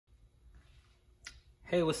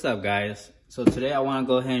Hey, what's up guys? So today I want to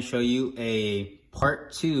go ahead and show you a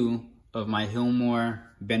part 2 of my Hilmor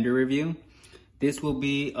Bender review. This will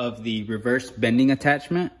be of the reverse bending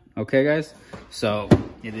attachment. Okay guys, so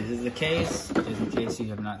this is the case, just in case you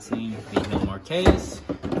have not seen the Hilmor case.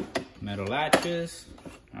 Metal latches,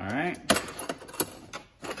 all right.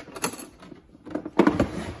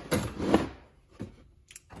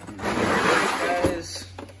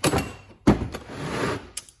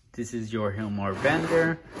 This is your Hilmor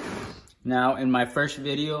Bender. Now, in my first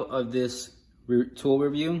video of this tool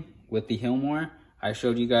review with the Hilmor, I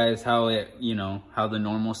showed you guys how it, how the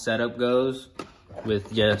normal setup goes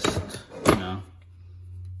with just,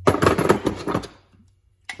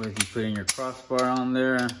 with you putting your crossbar on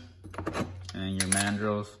there and your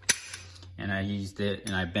mandrels. And I used it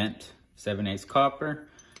and I bent 7/8 copper,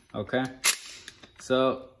 okay?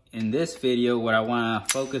 So in this video, what I wanna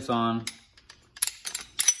focus on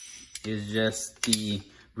is just the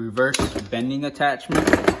reverse bending attachment,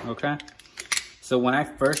 okay? So when I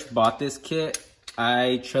first bought this kit,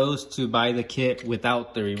 I chose to buy the kit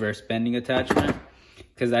without the reverse bending attachment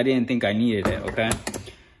because I didn't think I needed it, okay?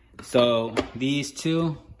 So these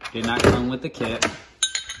two did not come with the kit,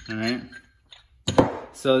 all right?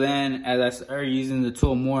 So then as I started using the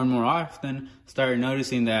tool more and more often, started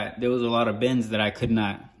noticing that there was a lot of bends that I could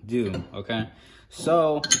not do, okay?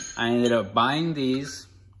 So I ended up buying these.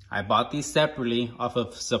 I bought these separately off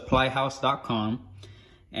of supplyhouse.com,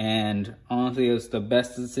 and honestly it was the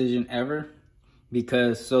best decision ever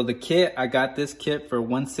because so the kit, I got this kit for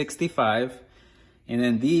 $165, and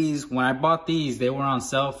then these, when I bought these, they were on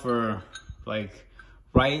sale for like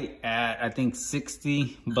right at I think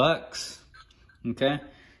 60 bucks. Okay,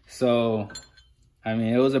 so I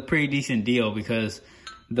mean it was a pretty decent deal because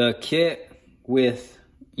the kit with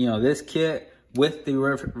this kit with the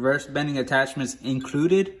reverse bending attachments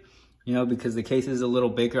included, because the case is a little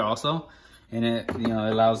bigger also, and it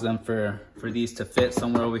allows them for these to fit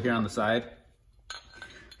somewhere over here on the side.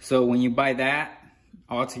 So when you buy that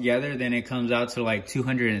all together, then it comes out to like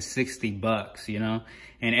 260 bucks, and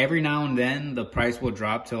every now and then the price will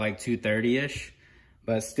drop to like 230-ish,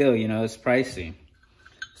 but still, it's pricey.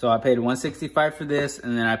 So I paid $165 for this,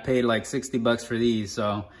 and then I paid like 60 bucks for these,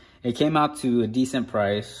 so it came out to a decent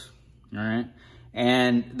price. All right,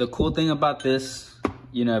 and the cool thing about this,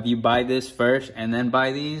 if you buy this first and then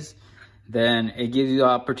buy these, then it gives you the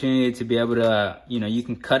opportunity to be able to, you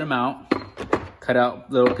can cut them out, cut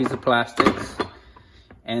out little piece of plastics,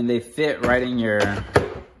 and they fit right in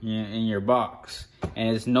your box.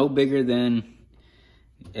 And it's no bigger than,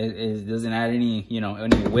 it doesn't add any,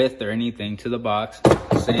 any width or anything to the box.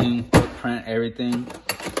 Same footprint, everything,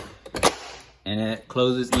 and it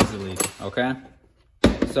closes easily, okay?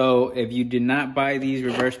 So if you did not buy these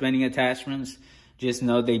reverse bending attachments, just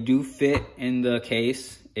know they do fit in the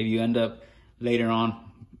case if you end up later on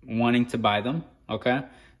wanting to buy them, okay?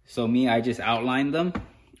 So me, I just outlined them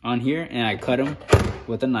on here and I cut them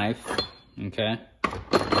with a knife, okay?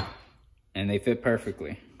 And they fit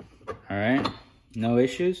perfectly, all right? No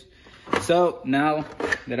issues. So now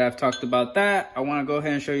that I've talked about that, I wanna go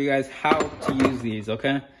ahead and show you guys how to use these,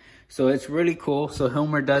 okay? So it's really cool. So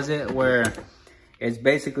Hilmor does it where it's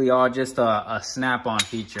basically all just a snap-on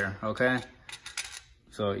feature, okay?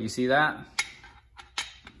 So you see that?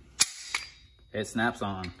 It snaps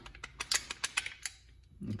on.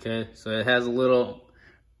 Okay, so it has a little,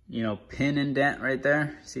 pin indent right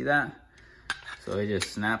there. See that? So it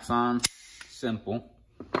just snaps on, simple.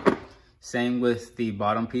 Same with the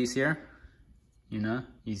bottom piece here.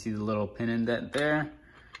 You see the little pin indent there.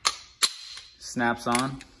 Snaps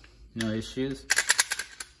on, no issues.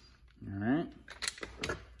 All right.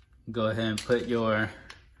 Go ahead and put your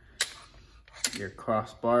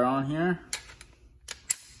crossbar on here.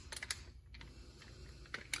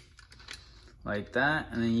 Like that,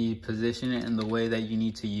 and then you position it in the way that you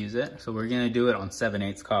need to use it. So we're gonna do it on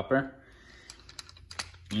 7/8 copper.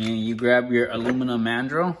 And you grab your aluminum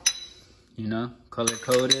mandrel, color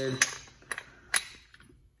coded.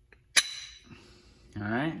 All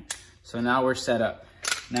right, so now we're set up.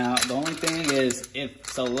 Now, the only thing is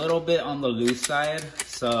it's a little bit on the loose side.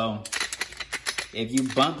 So if you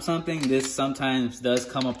bump something, this sometimes does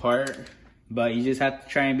come apart, but you just have to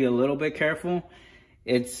try and be a little bit careful.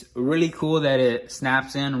 It's really cool that it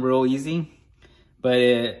snaps in real easy, but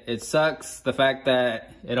it sucks the fact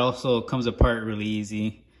that it also comes apart really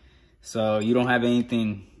easy. So you don't have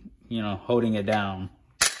anything, holding it down.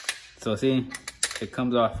 So see, it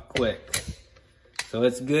comes off quick. So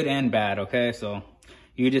it's good and bad, okay? So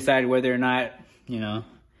you decide whether or not,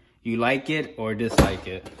 you like it or dislike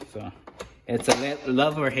it. So it's a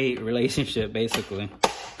love or hate relationship, basically.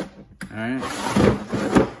 All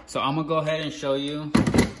right. So I'm gonna go ahead and show you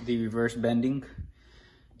the reverse bending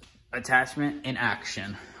attachment in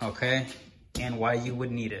action, okay? And why you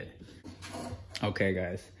would need it. Okay,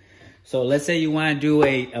 guys. So let's say you want to do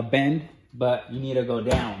a bend, but you need to go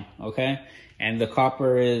down, okay? And the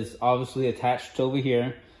copper is obviously attached over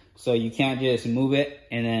here, so you can't just move it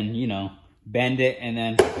and then, you know, bend it and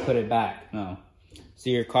then put it back. No. So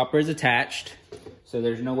your copper is attached, so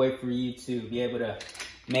there's no way for you to be able to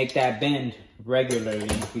make that bend regularly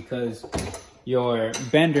because your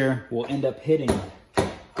bender will end up hitting it.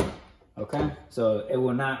 Okay, so it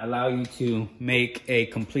will not allow you to make a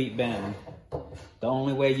complete bend. The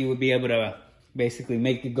only way you would be able to basically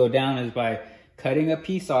make it go down is by cutting a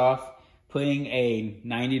piece off, putting a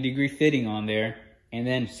 90-degree fitting on there, and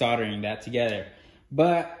then soldering that together.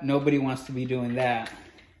 But nobody wants to be doing that.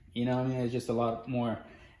 You know what I mean? It's just a lot more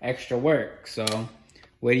extra work. So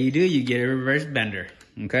what do? You get a reverse bender,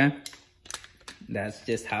 okay? That's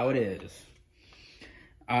just how it is.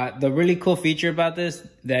 The really cool feature about this,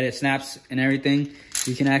 that it snaps and everything,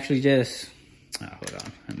 you can actually just, oh, hold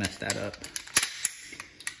on, I messed that up.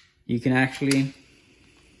 You can actually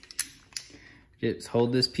just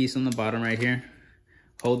hold this piece on the bottom right here,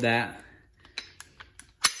 hold that,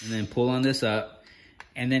 and then pull on this up.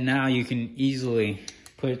 And then now you can easily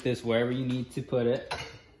put this wherever you need to put it,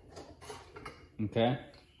 okay?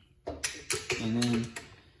 And then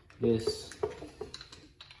this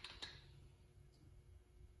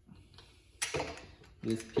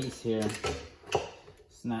piece here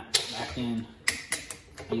snaps back in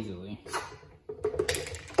easily.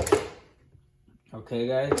 Okay,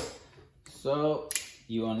 guys, so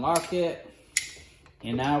you unlock it,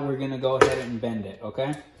 and now we're gonna go ahead and bend it,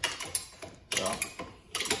 okay? So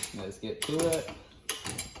let's get to it.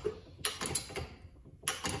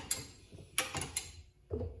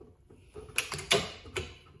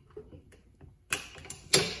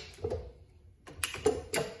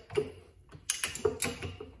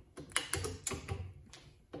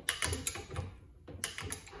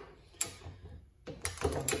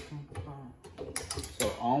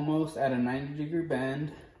 So almost at a 90-degree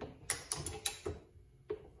bend.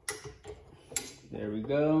 There we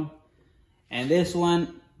go. And this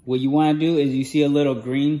one, what you want to do is, you see a little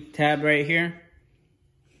green tab right here.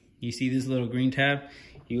 You see this little green tab?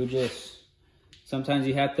 You would just, sometimes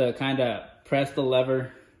you have to kind of press the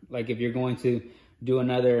lever, like if you're going to do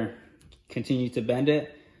another, continue to bend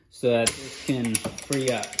it, so that this can free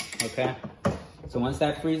up, okay? So once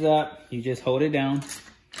that frees up, you just hold it down,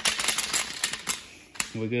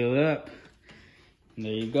 wiggle it up, and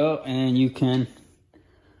there you go. And you can,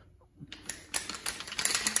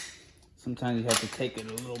 sometimes you have to take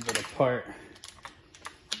it a little bit apart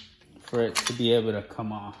for it to be able to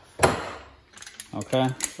come off, okay?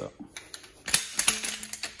 So,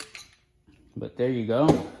 but there you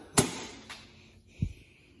go.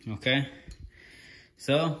 Okay,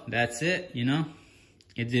 so that's it, you know,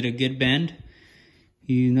 it did a good bend.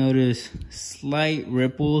 You notice slight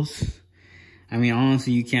ripples. I mean,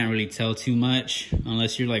 honestly, you can't really tell too much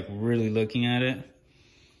unless you're like really looking at it.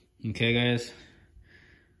 Okay, guys.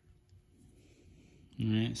 All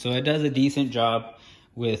right, so it does a decent job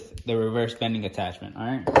with the reverse bending attachment, all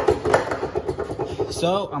right?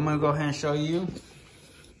 So I'm gonna go ahead and show you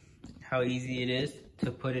how easy it is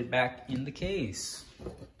to put it back in the case.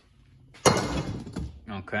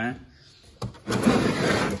 Okay.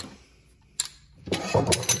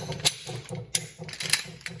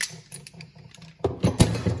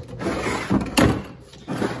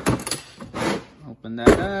 Open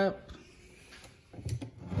that up.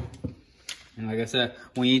 And like I said,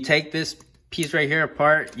 when you take this piece right here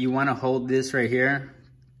apart, you want to hold this right here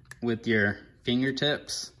with your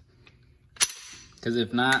fingertips, because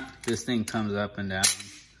if not, this thing comes up and down.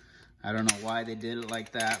 I don't know why they did it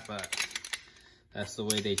like that, but that's the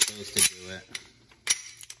way they chose to do it.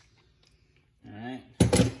 All right,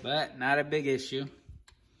 but not a big issue.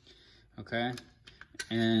 Okay,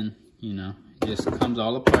 and you know, it just comes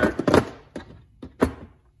all apart.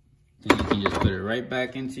 Then you can just put it right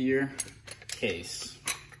back into your case.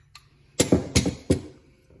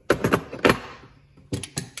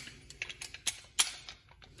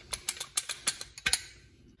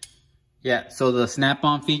 Yeah, so the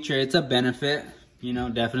snap-on feature, it's a benefit, you know,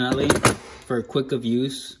 definitely for quick of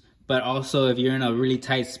use. But also, if you're in a really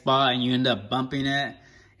tight spot and you end up bumping it,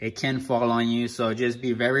 it can fall on you. So just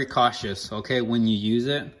be very cautious, okay, when you use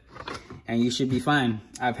it. And you should be fine.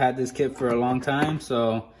 I've had this kit for a long time,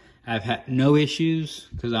 so I've had no issues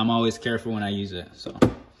because I'm always careful when I use it. So,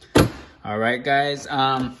 all right, guys.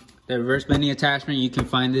 The reverse bending attachment, you can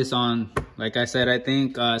find this on, like I said, I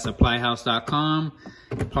think supplyhouse.com.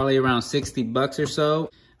 probably around 60 bucks or so.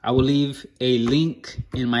 I will leave a link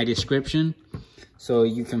in my description so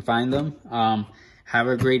you can find them. Have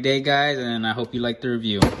a great day, guys, and I hope you like the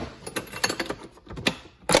review.